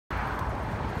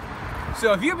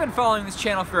So if you've been following this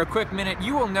channel for a quick minute,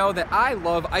 you will know that I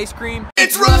love ice cream.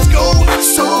 It's Rossco,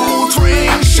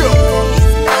 Soletrain show,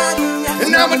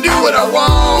 and I'ma do what I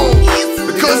want,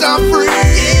 because I'm free.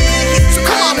 So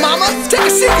come on mama, take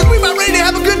a seat, cause we about ready to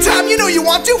have a good time. You know you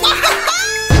want to.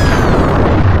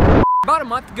 About a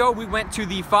month ago, we went to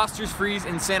the Foster's Freeze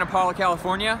in Santa Paula,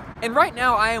 California. And right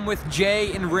now, I am with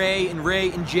Jay and Ray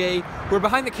and Jay, who are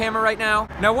behind the camera right now.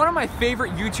 Now, one of my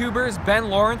favorite YouTubers, Ben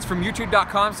Lawrence from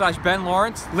youtube.com/Ben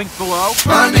Lawrence, linked below.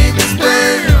 My name is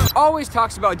Ben. Always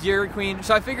talks about Dairy Queen,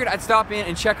 so I figured I'd stop in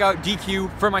and check out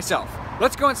DQ for myself.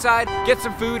 Let's go inside, get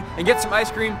some food, and get some ice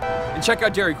cream, and check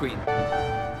out Dairy Queen.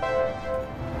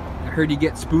 I heard you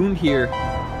get spooned here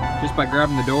just by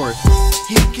grabbing the doors.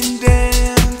 He can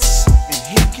dance and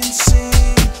he can sing.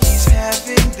 He's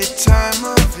having the time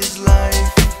of his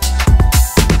life.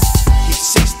 He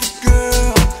sees the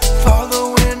girl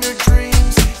following her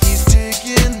dreams. He's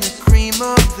digging the cream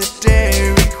of the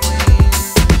Dairy Queen.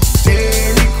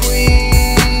 Dairy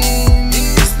Queen,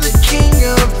 he's the king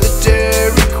of the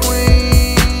Dairy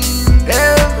Queen.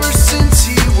 Ever since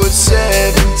he was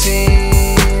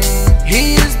 17,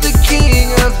 he is the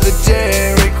king of the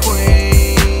Dairy Queen.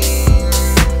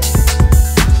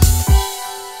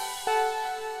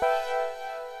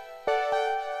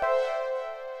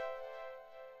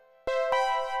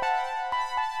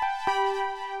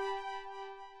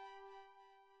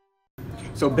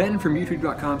 So Ben from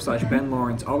youtube.com/Ben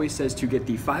Lawrence always says to get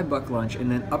the $5 lunch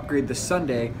and then upgrade the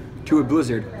sundae to a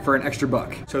Blizzard for an extra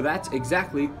buck. So that's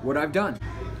exactly what I've done.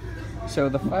 So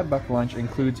the $5 lunch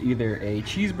includes either a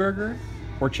cheeseburger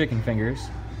or chicken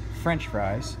fingers, French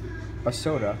fries, a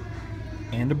soda,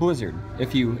 and a Blizzard,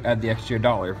 if you add the extra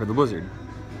 $1 for the Blizzard.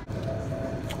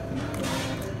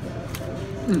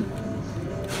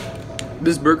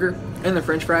 This burger and the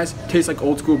French fries taste like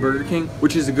old school Burger King,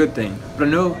 which is a good thing. But I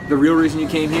know the real reason you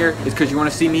came here is because you want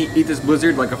to see me eat this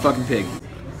Blizzard like a fucking pig.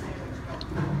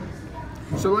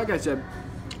 So like I said,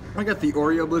 I got the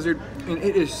Oreo Blizzard, and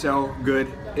it is so good.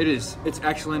 It's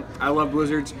excellent. I love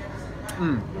Blizzards.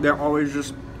 They're always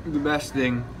just the best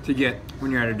thing to get when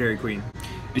you're at a Dairy Queen.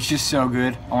 It's just so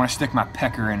good. I want to stick my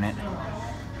pecker in it.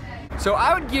 So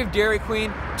I would give Dairy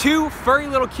Queen 2 furry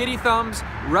little kitty thumbs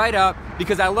right up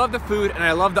because I love the food and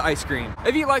I love the ice cream.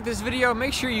 If you like this video,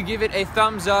 make sure you give it a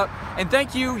thumbs up, and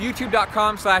thank you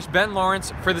youtube.com/Ben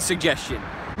Lawrence for the suggestion.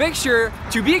 Make sure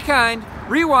to be kind,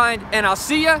 rewind, and I'll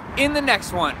see ya in the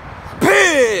next one.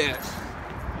 Peace!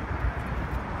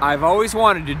 I've always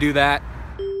wanted to do that.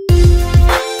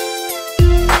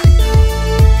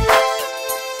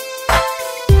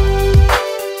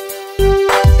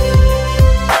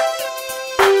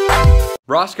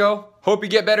 Rossco, hope you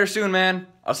get better soon, man.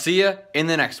 I'll see ya in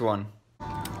the next one.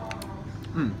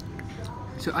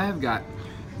 So I have got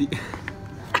the...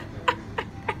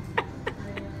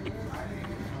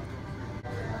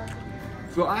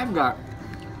 So I've got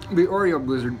the Oreo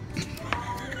Blizzard.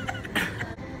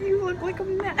 You look like a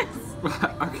mess.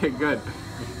 Okay, good.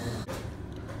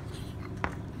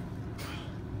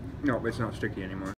 No, it's not sticky anymore.